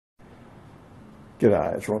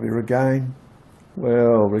G'day, it's Robbie again.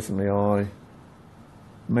 Well, recently I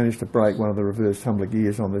managed to break one of the reverse tumbler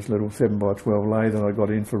gears on this little 7x12 lathe that I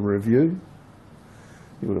got in for review.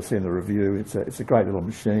 You would have seen the review. It's a great little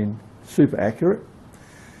machine, super accurate.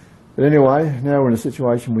 But anyway, now we're in a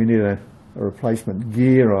situation we need a replacement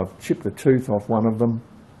gear. I've chipped the tooth off one of them,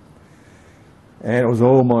 and it was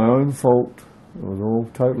all my own fault. It was all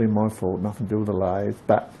totally my fault, nothing to do with the lathe.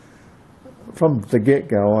 But from the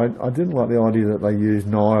get-go, I didn't like the idea that they used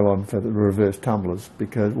nylon for the reverse tumblers,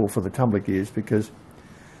 for the tumbler gears, because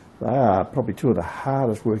they are probably two of the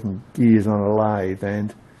hardest working gears on a lathe.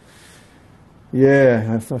 And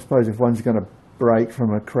yeah, I suppose if one's going to break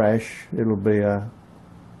from a crash, it'll be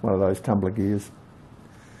one of those tumbler gears.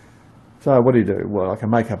 So what do? Well, I can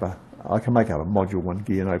make up a module one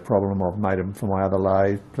gear, no problem. I've made them for my other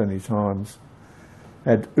lathe plenty of times.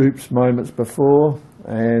 Had oops moments before,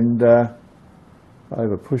 and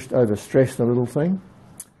overstressed a little thing.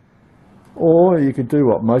 Or you could do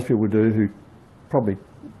what most people do who probably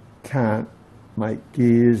can't make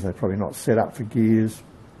gears, they're probably not set up for gears.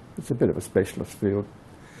 It's a bit of a specialist field.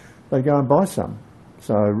 They go and buy some.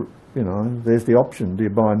 So, you know, there's the option. Do you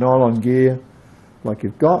buy a nylon gear like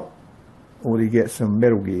you've got, or do you get some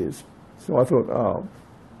metal gears? So I thought, oh,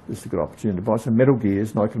 this is a good opportunity to buy some metal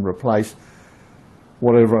gears, and I can replace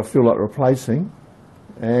whatever I feel like replacing.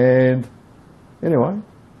 And anyway,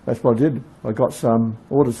 that's what I did. I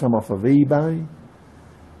ordered some off of eBay,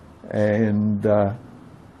 and I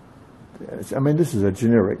mean, this is a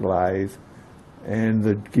generic lathe, and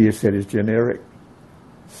the gear set is generic.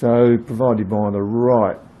 So provided you buy the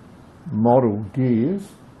right model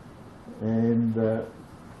gears, and the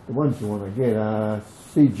ones you want to get are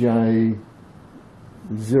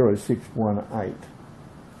CJ0618.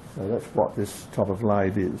 So that's what this type of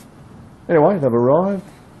lathe is. Anyway, they've arrived.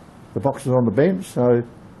 The box is on the bench, so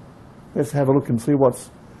let's have a look and see what's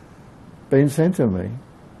been sent to me.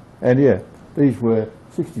 And yeah, these were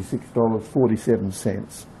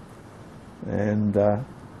 $66.47, and I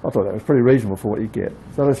thought that was pretty reasonable for what you get.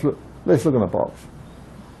 So let's look in the box.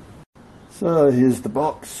 So here's the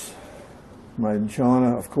box, made in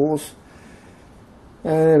China, of course,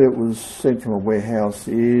 and it was sent from a warehouse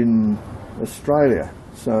in Australia.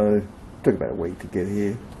 So it took about a week to get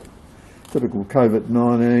here. Typical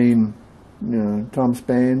COVID-19, time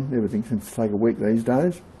span. Everything seems to take a week these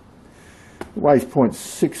days. It weighs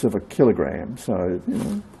 0.6 of a kilogram, so a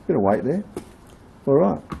bit of weight there. All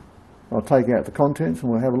right, I'll take out the contents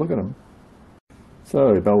and we'll have a look at them.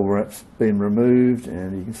 So the bubble wrap's been removed,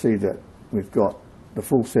 and you can see that we've got the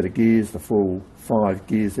full set of gears, the full 5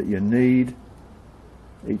 gears that you need.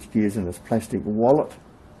 Each gear's in this plastic wallet,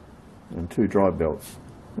 and 2 dry belts.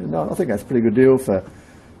 And I think that's a pretty good deal for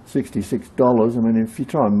 $66. I mean, if you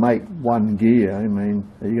try and make one gear, I mean,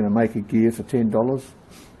 are you going to make a gear for $10?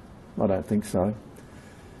 I don't think so.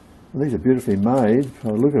 Well, these are beautifully made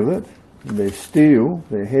by the look of it. And they're steel,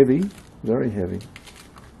 they're heavy, very heavy.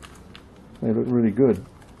 They look really good.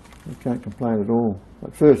 I can't complain at all.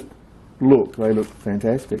 At first look, they look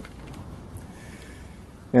fantastic.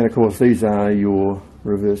 And of course, these are your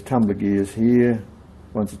reverse tumbler gears here.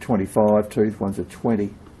 One's a 25 tooth, one's a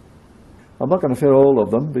 20. I'm not going to fit all of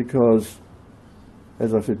them because,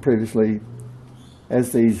 as I said previously,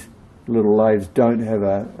 as these little lathes don't have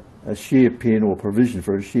a shear pin or provision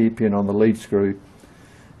for a shear pin on the lead screw,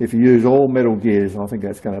 if you use all metal gears, I think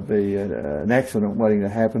that's going to be an accident waiting to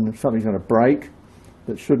happen. Something's going to break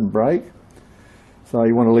that shouldn't break. So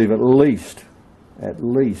you want to leave at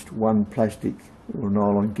least one plastic or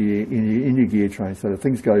nylon gear in your gear train, so that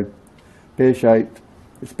things go pear-shaped.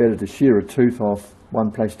 It's better to shear a tooth off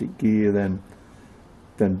one plastic gear than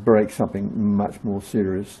break something much more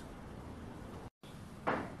serious.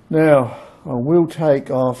 Now, I will take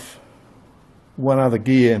off one other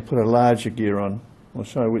gear and put a larger gear on. I'll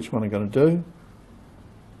show you which one I'm going to do.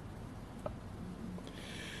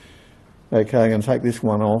 Okay, I'm going to take this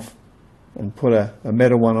one off and put a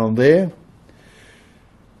metal one on there.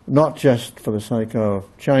 Not just for the sake of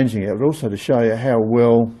changing it, but also to show you how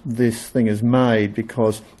well this thing is made,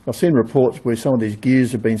 because I've seen reports where some of these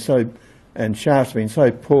gears have been and shafts have been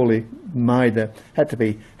so poorly made that had to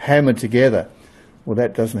be hammered together. Well,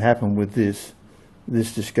 that doesn't happen with this.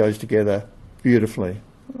 This just goes together beautifully.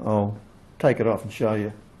 I'll take it off and show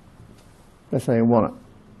you. That's how you want it.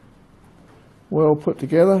 Well put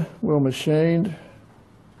together, well machined.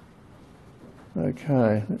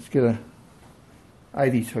 Okay, let's get a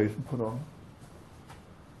 80 tooth and put on.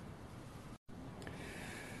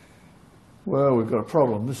 Well, we've got a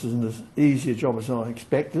problem. This isn't as easy a job as I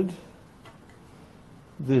expected.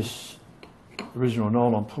 This original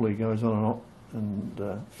nylon pulley goes on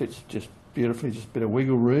and fits just beautifully, just a bit of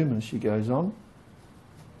wiggle room as she goes on.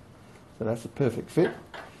 So that's a perfect fit.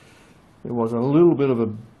 There was a little bit of a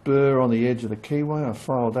burr on the edge of the keyway. I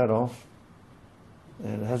filed that off,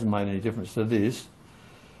 and it hasn't made any difference to this.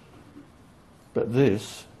 But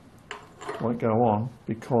this won't go on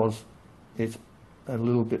because it's a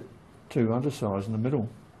little bit too undersized in the middle.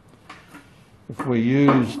 If we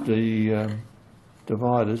use the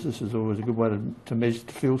dividers, this is always a good way to measure,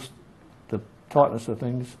 to feel the tightness of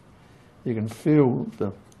things. You can feel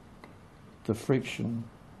the friction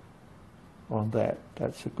on that.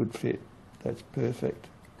 That's a good fit. That's perfect.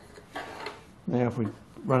 Now if we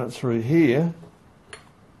run it through here,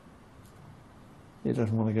 it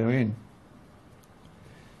doesn't want to go in.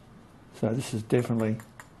 So this is definitely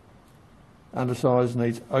undersized,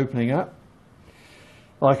 needs opening up.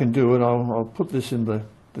 I can do it. I'll put this in the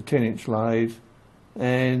 10-inch lathe,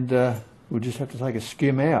 and we'll just have to take a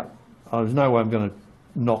skim out. There's no way I'm going to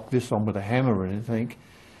knock this on with a hammer or anything.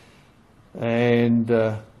 And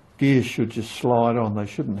gears should just slide on. They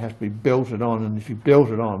shouldn't have to be belted on, and if you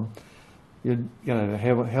belt it on, you're going to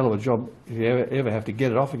have a hell of a job if you ever have to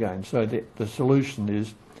get it off again. So the solution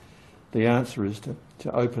is, the answer is to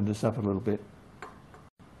open this up a little bit.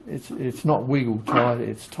 It's not wiggle tight,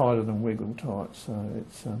 it's tighter than wiggle tight, so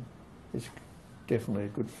it's definitely a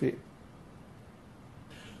good fit.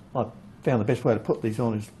 I found the best way to put these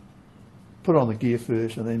on is put on the gear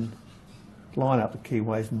first and then line up the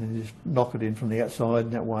keyways and then just knock it in from the outside,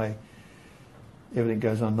 and that way everything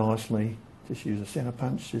goes on nicely. Just use a centre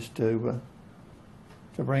punch just to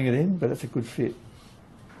bring it in, but it's a good fit.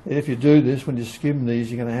 And if you do this, when you skim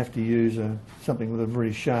these, you're going to have to use something with a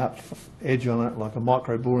very sharp edge on it, like a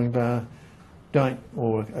micro boring bar.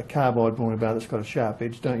 Or a carbide boring bar that's got a sharp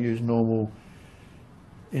edge. Don't use normal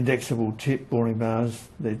indexable tip boring bars.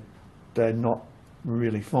 They're not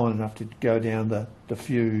really fine enough to go down the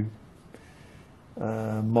few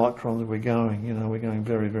microns that we're going. You know, we're going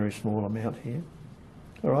very, very small amount here.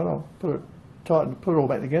 All right, I'll put it all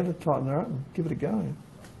back together, tighten her up, and give it a go.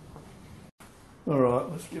 All right,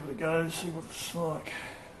 let's give it a go and see what it's like.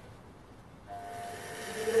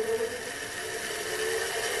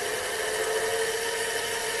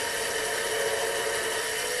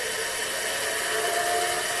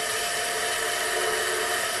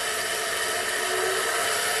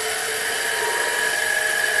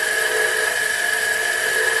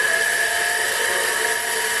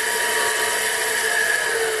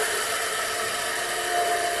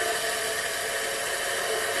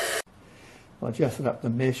 I adjusted up the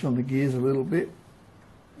mesh on the gears a little bit,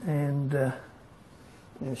 and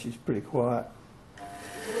yeah, she's pretty quiet.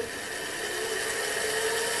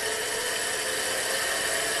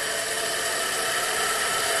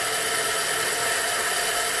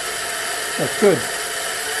 That's good.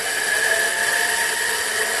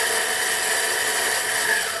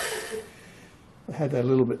 I had that a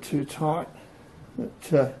little bit too tight,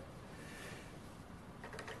 but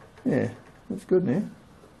yeah, that's good now.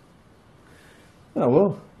 Oh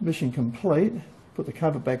well, mission complete. Put the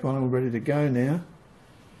cover back on and we're ready to go now.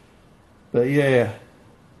 But yeah,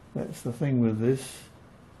 that's the thing with this.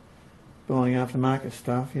 Buying aftermarket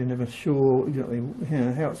stuff, you're never sure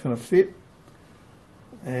how it's going to fit.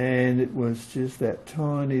 And it was just that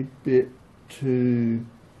tiny bit too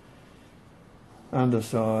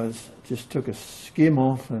undersized. Just took a skim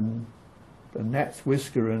off and a gnat's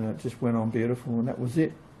whisker and it just went on beautiful, and that was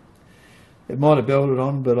it. It might have belted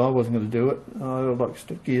on, but I wasn't going to do it. I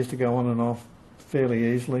like gears to go on and off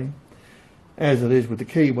fairly easily. As it is with the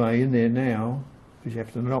keyway in there now, because you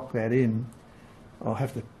have to knock that in, I'll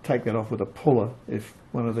have to take that off with a puller. If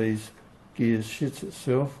one of these gears shits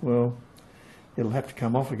itself, well, it'll have to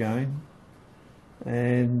come off again.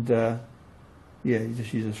 And yeah, you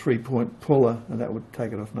just use a 3-point puller and that would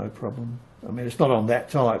take it off no problem. I mean, it's not on that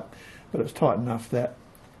tight, but it's tight enough that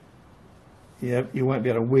yeah, you won't be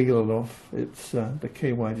able to wiggle it off. It's the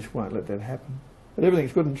keyway just won't let that happen. But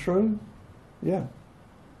everything's good and true. Yeah,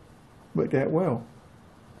 worked out well.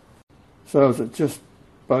 So is it just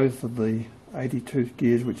both of the 80-tooth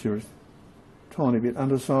gears which are a tiny bit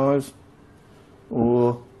undersized,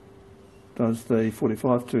 or does the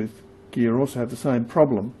 45-tooth gear also have the same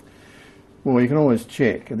problem? Well, you can always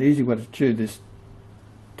check, and the easy way to do this,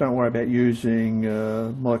 don't worry about using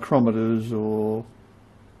micrometers or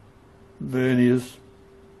verniers,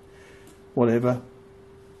 whatever.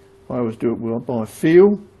 I always do it by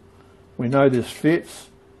feel. We know this fits.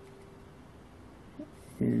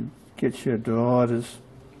 You get your dividers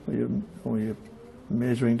or your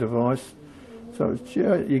measuring device, so it's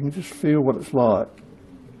just, you can just feel what it's like.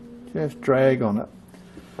 Just drag on it,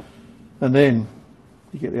 and then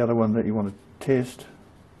you get the other one that you want to test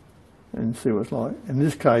and see what it's like. In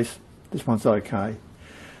this case, this one's okay.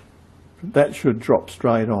 That should drop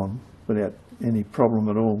straight on without any problem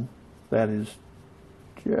at all. That is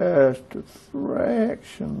just a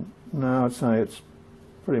fraction. No, I'd say it's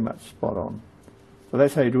pretty much spot on. So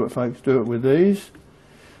that's how you do it, folks. Do it with these.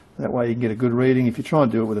 That way you can get a good reading. If you try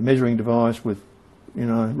and do it with a measuring device with, you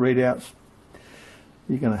know, readouts,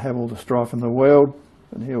 you're going to have all the strife in the world.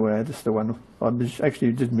 And here we are, this is the one. I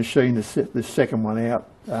actually did machine this second one out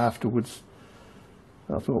afterwards.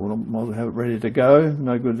 I thought, well, I might as well have it ready to go.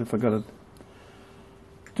 No good if I've got to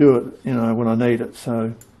do it, you know, when I need it.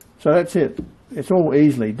 So that's it. It's all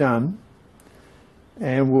easily done.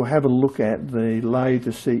 And we'll have a look at the lathe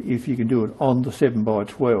to see if you can do it on the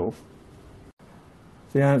 7x12.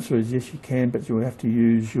 The answer is yes, you can, but you'll have to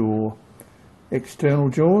use your external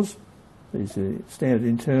jaws. These are standard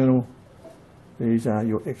internal. These are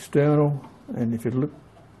your external. And if you look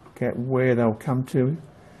at where they'll come to,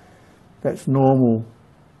 that's normal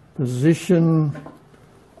position,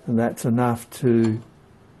 and that's enough to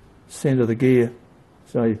centre the gear.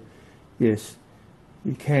 So yes,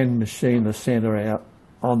 you can machine the centre out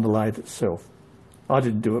on the lathe itself. I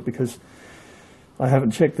didn't do it because I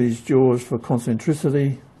haven't checked these jaws for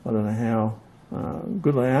concentricity. I don't know how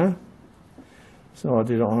good they are. So I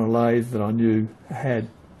did it on a lathe that I knew had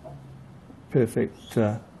perfect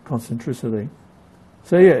concentricity.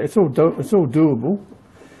 So yeah, it's all doable,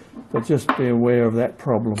 but just be aware of that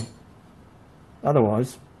problem.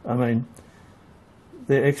 Otherwise, I mean,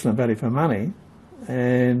 they're excellent value for money,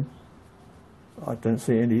 and I don't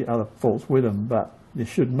see any other faults with them, but you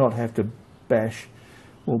should not have to bash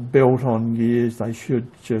or belt on gears. They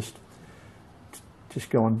should just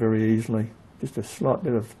go on very easily. Just a slight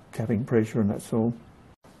bit of tapping pressure and that's all.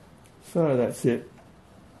 So that's it.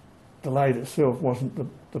 The lathe itself wasn't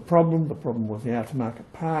the problem. The problem was the aftermarket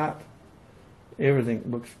part. Everything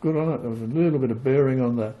looks good on it. There was a little bit of burring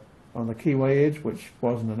on the keyway edge, which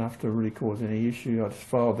wasn't enough to really cause any issue. I just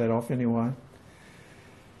filed that off anyway.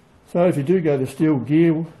 So if you do go the steel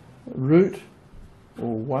gear route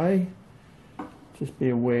or way, just be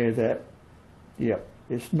aware that, yeah,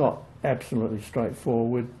 it's not absolutely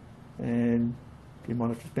straightforward, and you might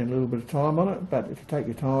have to spend a little bit of time on it. But if you take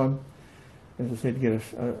your time, as I said,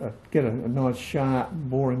 get a nice sharp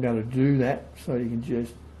boring gun to do that, so you can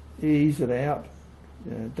just ease it out.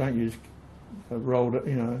 Don't use a rolled,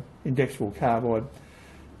 indexical carbide.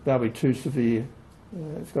 They'll be too severe.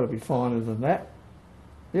 It's got to be finer than that.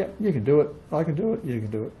 Yeah, you can do it. I can do it. You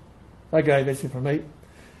can do it. Okay, that's it from me.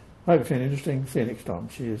 Hope you found it interesting. See you next time.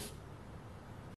 Cheers.